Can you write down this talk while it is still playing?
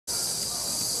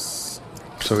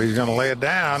So he's going to lay it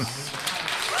down.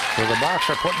 So the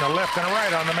boxer putting a left and a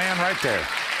right on the man right there.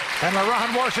 And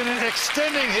Leron Washington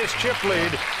extending his chip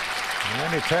lead. And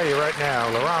let me tell you right now,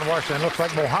 Leron Washington looks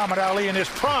like Muhammad Ali in his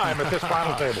prime at this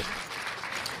final table.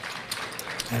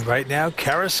 And right now,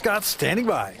 Kara Scott's standing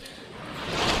by.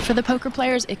 For the poker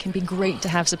players, it can be great to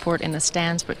have support in the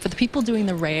stands, but for the people doing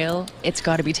the rail, it's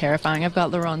got to be terrifying. I've got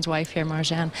Leron's wife here,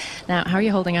 Marjan. Now, how are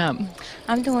you holding up?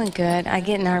 I'm doing good. I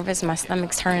get nervous. My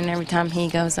stomach's turning every time he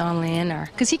goes all in.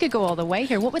 Because he could go all the way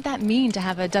here. What would that mean to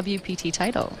have a WPT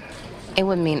title? It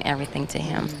would mean everything to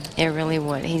him. It really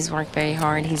would. He's worked very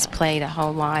hard. He's played a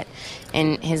whole lot,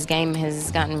 and his game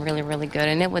has gotten really, really good,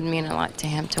 and it would mean a lot to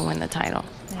him to win the title.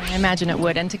 I imagine it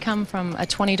would. And to come from a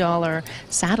 $20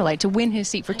 satellite, to win his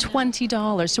seat for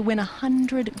 $20, to win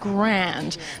 $100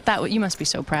 grand, you must be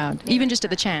so proud, even just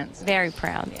at the chance. Very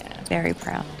proud. Yeah. Very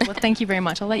proud. Well, thank you very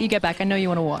much. I'll let you get back. I know you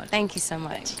want to watch. Thank you so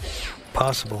much.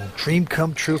 Possible dream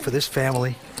come true for this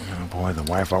family. Oh, boy, the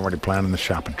wife already planning the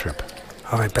shopping trip.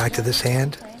 All right, back to this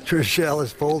hand. Trishelle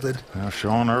is folded. Now,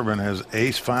 Sean Urban has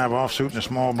ace-5 offsuit and a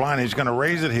small blind. He's going to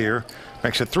raise it here.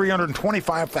 Makes it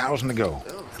 $325,000 to go.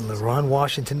 And Leron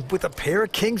Washington with a pair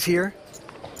of kings here.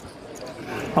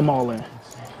 I'm all in.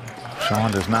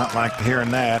 Sean does not like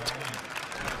hearing that.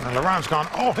 Now, Leron's gone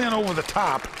all in over the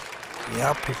top.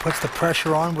 Yep, he puts the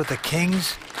pressure on with the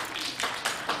kings.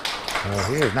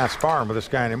 He is not sparring with this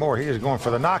guy anymore. He is going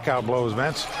for the knockout blows,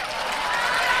 Vince.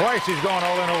 Twice he's going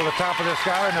all in over the top of this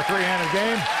guy in a three-handed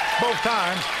game. Both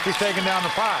times he's taking down the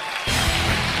pot.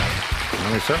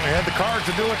 Well, he certainly had the cards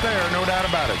to do it there, no doubt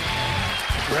about it.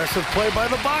 Aggressive play by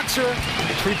the boxer.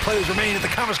 The 3 players remain at the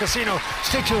Commerce Casino.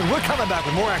 Stay tuned. We're coming back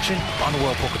with more action on the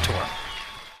World Poker Tour.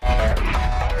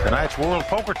 Tonight's World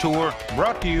Poker Tour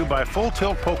brought to you by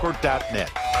FullTiltPoker.net.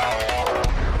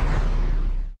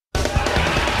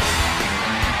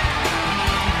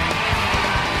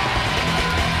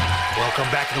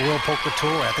 Welcome back to the World Poker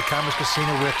Tour at the Commerce Casino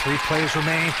where 3 players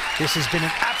remain. This has been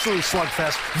an absolute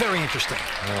slugfest. Very interesting.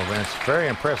 Well, Vince, very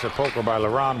impressive poker by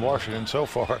Leron Washington so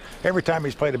far. Every time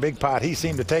he's played a big pot, he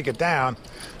seemed to take it down.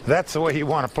 That's the way you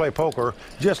want to play poker.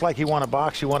 Just like you want to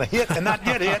box, you want to hit and not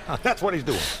get hit. That's what he's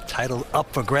doing. Title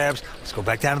up for grabs. Let's go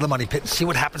back down to the money pit and see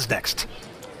what happens next.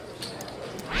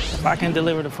 If I can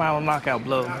deliver the final knockout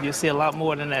blow, you'll see a lot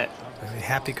more than that. Very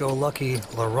happy-go-lucky.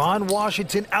 Leron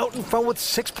Washington out in front with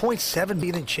 6.7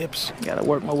 million chips. Got to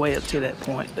work my way up to that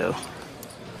point, though.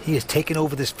 He has taken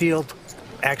over this field.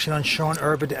 Action on Sean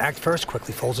Urban to act first.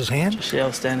 Quickly folds his hand.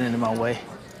 Trishelle standing in my way.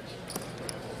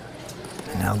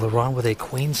 And now Leron with a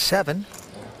queen 7.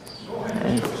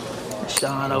 And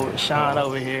Sean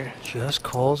over here. Just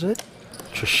calls it.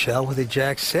 Trishelle with a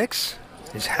jack 6.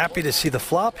 Is happy to see the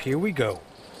flop. Here we go.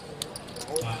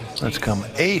 Let's come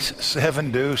ace,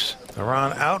 7, deuce.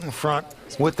 Leron out in front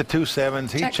with the 2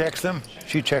 7s. He checks them.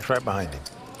 She checks right behind him.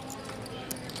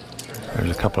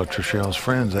 There's a couple of Trishelle's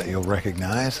friends that you'll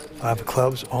recognize. 5 of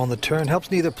clubs on the turn. Helps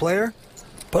neither player.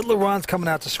 But Leron's coming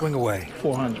out to swing away.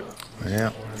 400.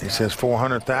 Yeah, he says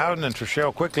 400,000, and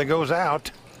Trishelle quickly goes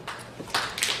out.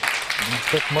 And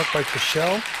quick mark by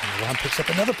Trishelle. And Leron picks up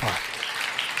another pot.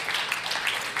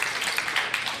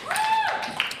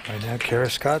 Right now, Kara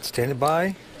Scott standing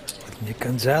by with Nick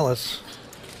Gonzalez.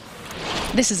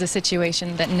 This is a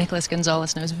situation that Nicholas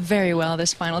Gonzalez knows very well,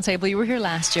 this final table. You were here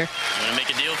last year. You want to make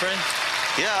a deal, friend?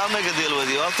 Yeah, I'll make a deal with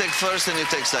you. I'll take first and you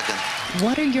take second.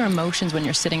 What are your emotions when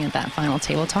you're sitting at that final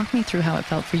table? Talk me through how it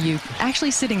felt for you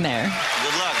actually sitting there.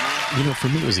 Good luck, man. You know, for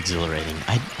me, it was exhilarating.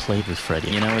 I played with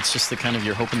Freddie. You know, it's just the kind of,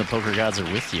 you're hoping the poker gods are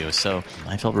with you. So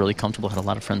I felt really comfortable. Had a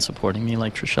lot of friends supporting me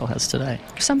like Trishelle has today.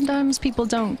 Sometimes people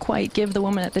don't quite give the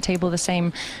woman at the table the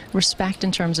same respect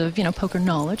in terms of, you know, poker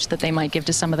knowledge that they might give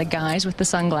to some of the guys with the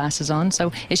sunglasses on.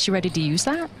 So is she ready to use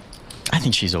that? I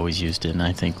think she's always used it, and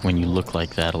I think when you look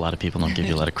like that, a lot of people don't give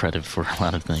you a lot of credit for a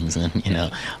lot of things, and you know,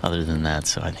 other than that.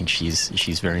 So I think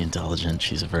she's very intelligent.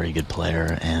 She's a very good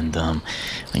player, and I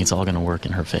think it's all going to work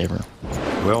in her favor.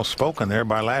 Well spoken there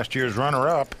by last year's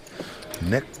runner-up,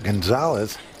 Nick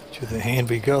Gonzalez. To the hand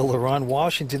we go. Leron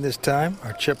Washington this time,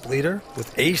 our chip leader,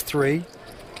 with ace-3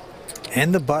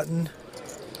 and the button.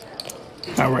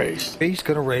 I raise. He's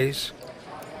going to raise.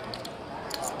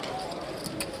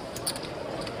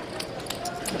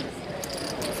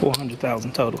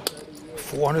 $400,000 total.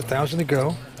 400,000 to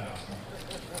go.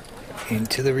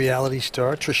 Into the reality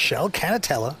star, Trishelle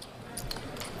Cannatella.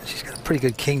 She's got a pretty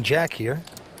good king-jack here.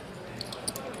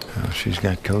 Oh, she's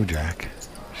got Kojak.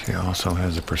 She also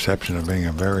has a perception of being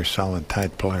a very solid,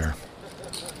 tight player.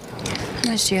 How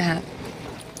much do you have?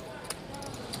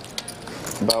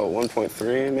 About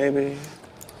 1.3, maybe.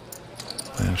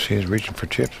 Well, she is reaching for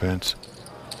chips, Vince.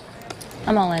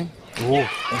 I'm all in. Ooh.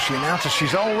 And she announces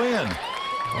she's all in.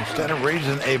 Instead of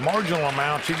raising a marginal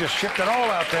amount, she just shipped it all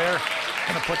out there.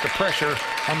 Gonna put the pressure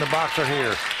on the boxer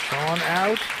here. Sean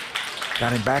out.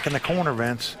 Got him back in the corner,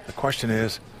 Vince. The question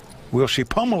is, will she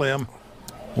pummel him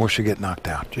or will she get knocked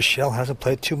out? Trishelle hasn't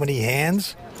played too many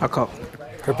hands. I call.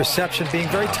 Her perception being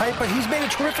very tight, but he's made a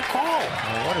terrific call.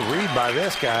 Well, what a read by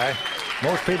this guy.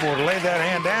 Most people would lay that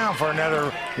hand down for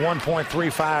another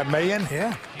 $1.35 million.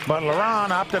 Yeah. But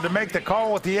Leron opted to make the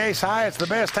call with the ace high. It's the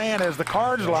best hand as the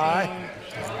cards lie.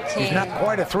 He's not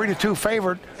quite a 3-2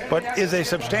 favorite, but is a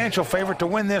substantial favorite to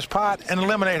win this pot and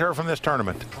eliminate her from this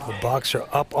tournament. The boxer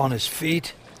up on his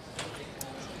feet.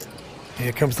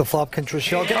 Here comes the flop. Can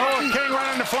Trishelle get Oh, king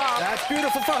right on the flop. That's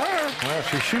beautiful for her. Well,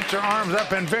 she shoots her arms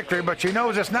up in victory, but she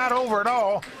knows it's not over at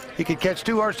all. He could catch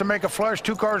 2 hearts to make a flush,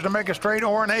 2 cards to make a straight,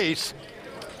 or an ace.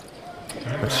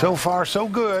 But so far, so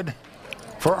good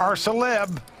for our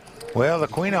celeb. Well, the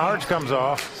queen of hearts comes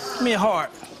off. Give me a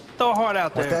heart. Throw a heart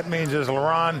out there. What that means is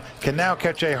Leron can now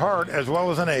catch a heart as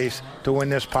well as an ace to win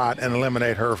this pot and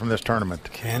eliminate her from this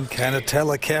tournament. Can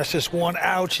Cannatella cash this one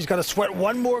out? She's got to sweat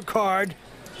one more card.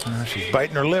 She's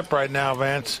biting her lip right now,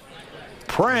 Vince.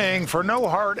 Praying for no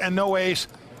heart and no ace.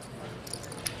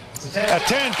 A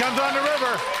 10 comes on the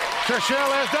river.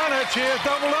 Trishelle has done it. She has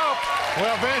doubled up.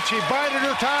 Well, Vince, she bided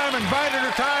her time and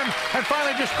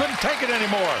finally just couldn't take it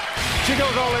anymore. She goes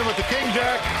all in with the king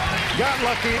jack, got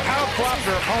lucky, outflopped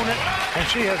her opponent, and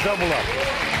she has doubled up.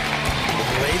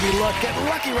 Lady Luck getting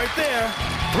lucky right there.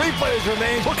 3 players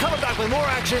remain. We're coming back with more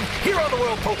action here on the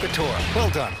World Poker Tour. Well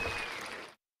done.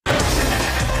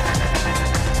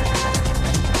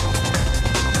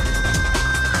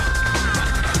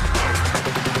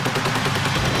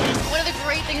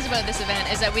 Things about this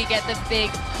event is that we get the big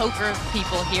poker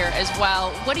people here as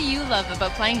well. What do you love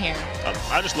about playing here?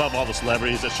 I just love all the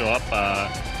celebrities that show up.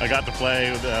 I got to play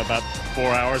about 4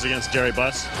 hours against Jerry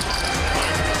Buss.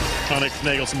 Trying to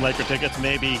finagle some Laker tickets.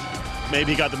 Maybe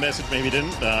he got the message, maybe he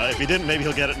didn't. If he didn't, maybe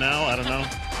he'll get it now. I don't know.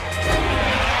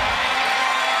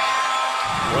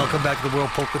 Welcome back to the World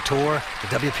Poker Tour. The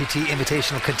WPT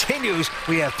Invitational continues.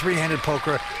 We have 3-handed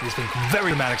poker. It's been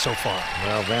very dramatic so far.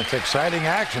 Well, Vince, exciting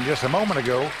action just a moment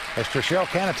ago as Trishelle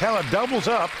Cannatella doubles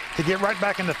up to get right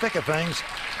back in the thick of things.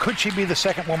 Could she be the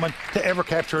second woman to ever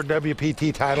capture a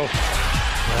WPT title?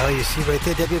 Well, you see right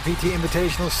there, WPT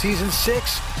Invitational Season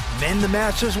 6. Men the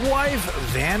Master's wife,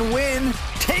 Van Wyn,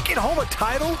 taking home a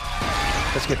title.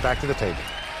 Let's get back to the table.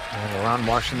 Ron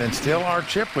Washington still our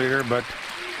chip leader, but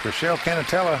Trishelle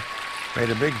Cannatella made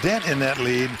a big dent in that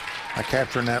lead by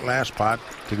capturing that last pot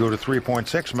to go to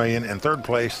 $3.6 million. In third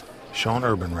place, Sean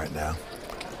Urban right now.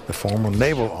 The former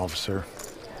naval officer.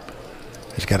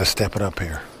 He's got to step it up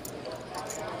here.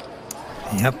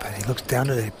 Yep, and he looks down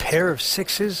at a pair of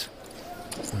sixes.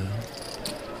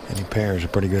 Any pair is a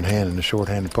pretty good hand in the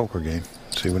short-handed poker game.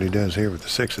 See what he does here with the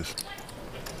sixes.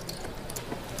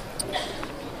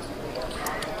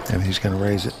 And he's going to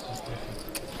raise it.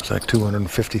 It's like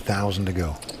 $250,000 to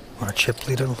go. Our chip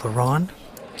leader, Leron.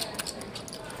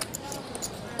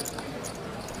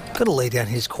 Going to lay down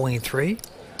his queen 3.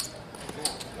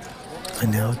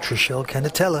 And now Trishelle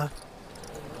Cannatella,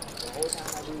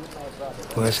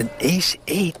 who has an ace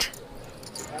 8.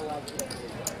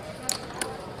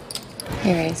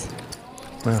 He raised.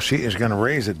 Well, she is going to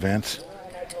raise it, Vince.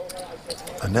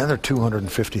 Another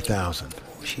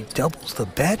 $250,000. She doubles the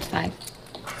bet. 5.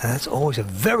 That's always a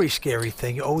very scary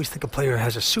thing. You always think a player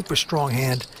has a super strong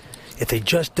hand. If they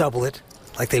just double it,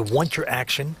 like they want your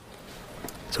action,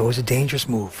 it's always a dangerous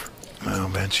move. Well,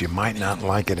 Vince, you might not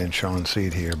like it in Sean's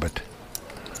seat here, but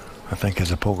I think as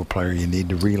a poker player, you need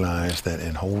to realize that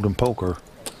in hold'em poker,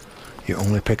 you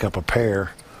only pick up a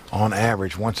pair on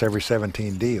average once every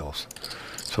 17 deals.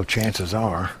 So chances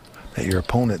are that your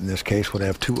opponent in this case would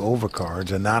have 2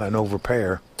 overcards and not an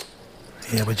overpair.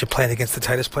 Yeah, but you're playing against the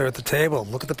tightest player at the table.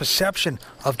 Look at the perception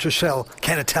of Trishelle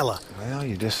Cannatella. Well,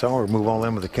 you just saw her move all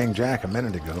in with the king jack a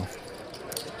minute ago.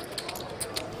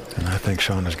 And I think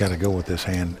Sean has got to go with this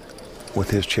hand with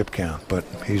his chip count, but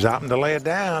he's opting to lay it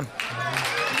down.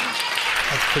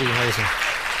 That's pretty amazing.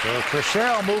 So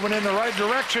Trishelle moving in the right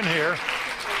direction here,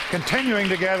 continuing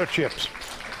to gather chips.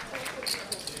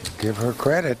 Give her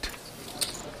credit.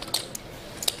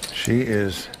 She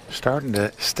is starting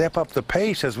to step up the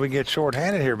pace as we get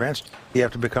short-handed here, Vince. You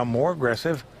have to become more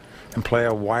aggressive and play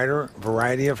a wider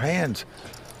variety of hands.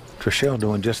 Trishelle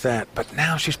doing just that, but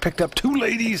now she's picked up 2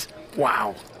 ladies.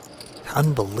 Wow.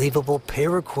 Unbelievable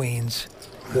pair of queens.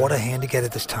 What a hand to get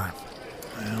at this time.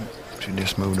 Well, she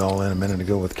just moved all in a minute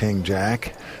ago with king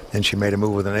jack. Then she made a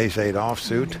move with an ace 8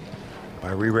 offsuit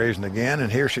by re-raising again,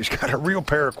 and here she's got a real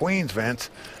pair of queens, Vince.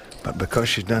 But because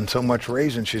she's done so much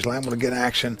raising, she's liable to get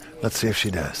action. Let's see if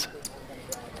she does.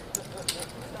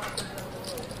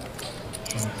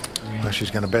 Well,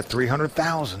 she's going to bet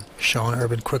 $300,000. Sean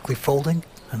Urban quickly folding,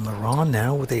 and Leron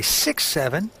now with a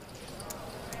 6-7.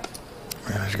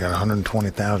 Yeah, she's got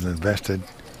 $120,000 invested,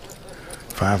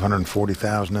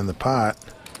 $540,000 in the pot.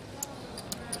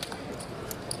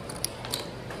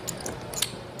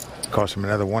 Cost him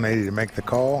another $180 to make the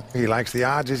call. He likes the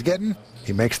odds he's getting.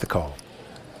 He makes the call.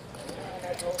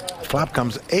 Flop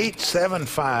comes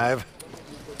 8-7-5.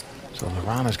 So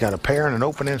Leron has got a pair and an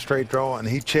open-end straight draw, and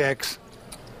he checks.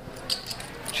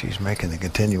 She's making the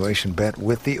continuation bet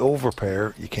with the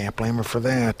overpair. You can't blame her for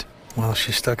that. Well,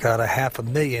 she stuck out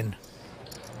 $500,000.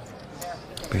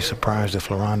 Be surprised if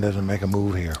Leron doesn't make a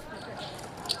move here.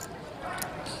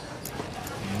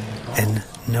 And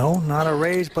no, not a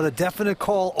raise, but a definite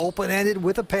call, open-ended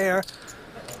with a pair.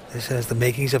 This has the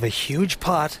makings of a huge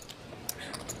pot.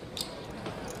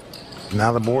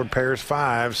 Now the board pairs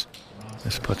fives.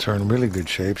 This puts her in really good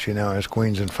shape. She now has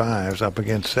queens and fives up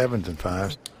against sevens and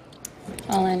fives.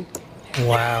 All in.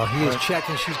 Wow, he is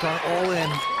checking. She's gone all in.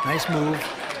 Nice move.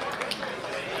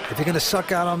 If you're going to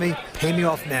suck out on me, pay me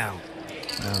off now.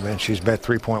 Man, she's bet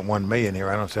 $3.1 million here.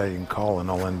 I don't see how you can call an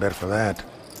all-in bet for that.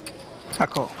 I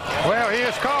call. Well, he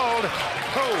is called.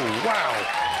 Oh, wow.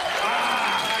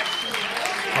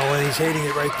 Oh, and he's hating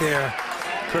it right there.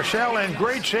 Trishelle in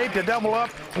great shape to double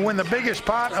up and win the biggest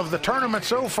pot of the tournament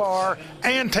so far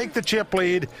and take the chip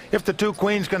lead if the two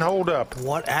queens can hold up.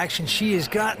 What action she has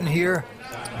gotten here.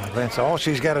 That's all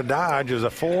she's got to dodge is a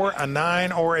 4, a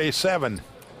 9, or a 7.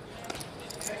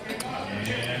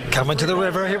 Coming to the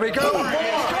river. Here we go. Oh,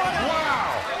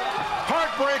 wow.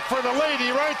 Heartbreak for the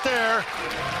lady right there.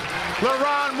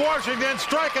 Leron Washington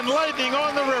striking lightning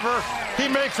on the river. He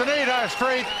makes an 8-eye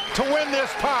straight to win this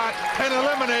pot and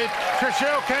eliminate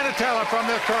Trishelle Cannatella from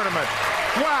this tournament.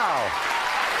 Wow.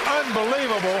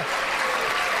 Unbelievable.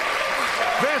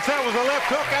 Vince, that was a left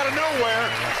hook out of nowhere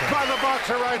by the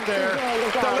boxer right there.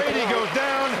 The lady goes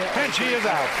down, and she is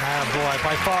out. Ah, boy,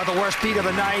 by far the worst beat of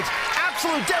the night.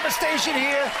 Absolute devastation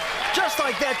here. Just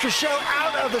like that, Trishelle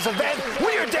out of this event.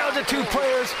 We are down to 2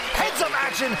 players. Heads-up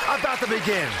action about to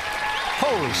begin.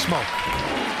 Holy smoke.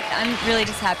 I'm really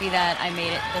just happy that I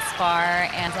made it this far,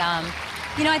 and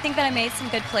you know, I think that I made some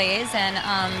good plays and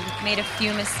made a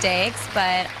few mistakes,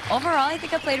 but overall I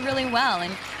think I played really well.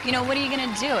 And you know, what are you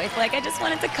gonna do? It's like I just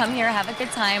wanted to come here, have a good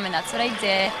time, and that's what I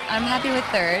did. I'm happy with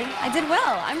third. I did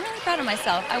well. I'm really proud of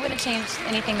myself. I wouldn't have changed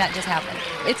anything that just happened.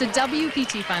 It's a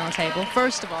WPT final table,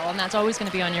 first of all, and that's always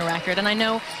going to be on your record. And I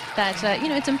know that you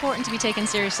know, it's important to be taken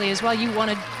seriously as well. You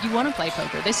want to play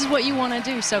poker. This is what you want to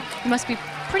do, so you must be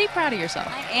pretty proud of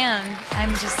yourself. I am.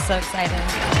 I'm just so excited.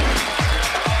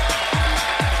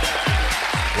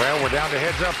 Well, we're down to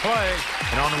heads-up play,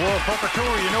 and on the World Poker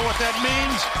Tour, you know what that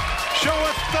means? Show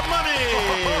us the money!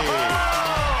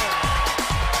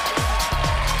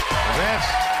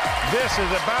 This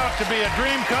is about to be a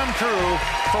dream come true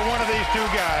for one of these two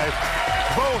guys.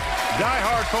 Both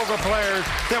die-hard poker players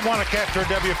that want to catch their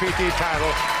WPT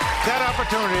title. That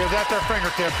opportunity is at their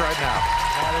fingertips right now.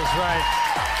 That is right.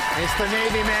 It's the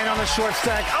Navy man on the short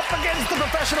stack up against the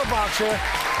professional boxer.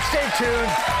 Stay tuned.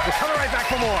 We're coming right back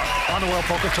for more on the World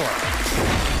Poker Tour.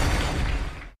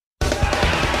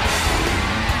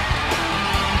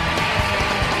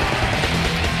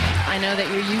 I know that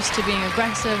you're used to being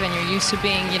aggressive and you're used to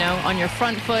being, you know, on your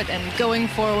front foot and going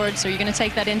forward. So you're going to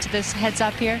take that into this heads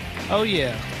up here? Oh,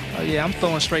 yeah. Oh, yeah. I'm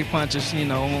throwing straight punches, you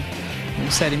know. I'm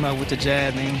set him up with the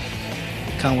jab and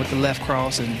come with the left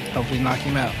cross and hopefully knock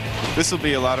him out. This will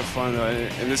be a lot of fun, though,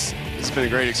 and this has been a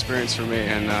great experience for me.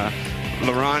 And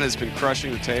Leron has been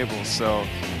crushing the table, so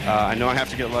I know I have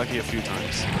to get lucky a few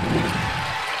times.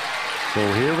 So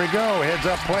here we go. Heads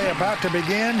up play about to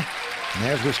begin. And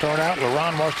as we start out,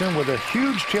 Leron Washington with a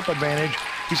huge chip advantage.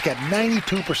 He's got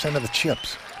 92% of the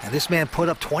chips. And this man put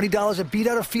up $20 and beat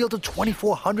out a field of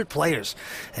 2,400 players.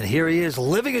 And here he is,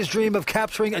 living his dream of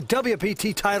capturing a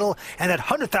WPT title and that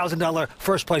 $100,000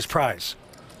 first place prize.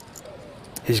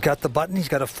 He's got the button. He's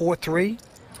got a 4-3.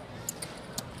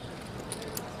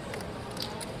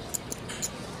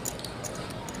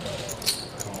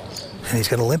 And he's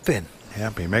going to limp in.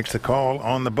 Yep, he makes the call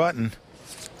on the button.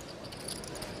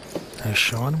 There's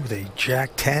Sean with a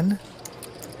Jack-10.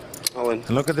 All in. And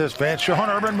look at this, Vance. Sean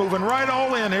Urban moving right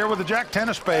all in here with the Jack-10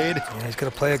 of spade. Yeah, he's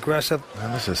going to play aggressive.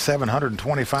 And this is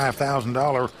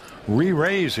 $725,000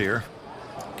 re-raise here.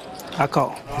 I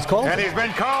call. He's called. And he's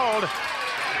been called.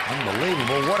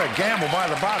 Unbelievable. What a gamble by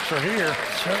the boxer here.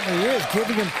 Certainly is,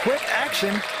 giving him quick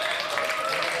action.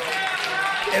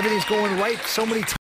 Everything's going right so many times.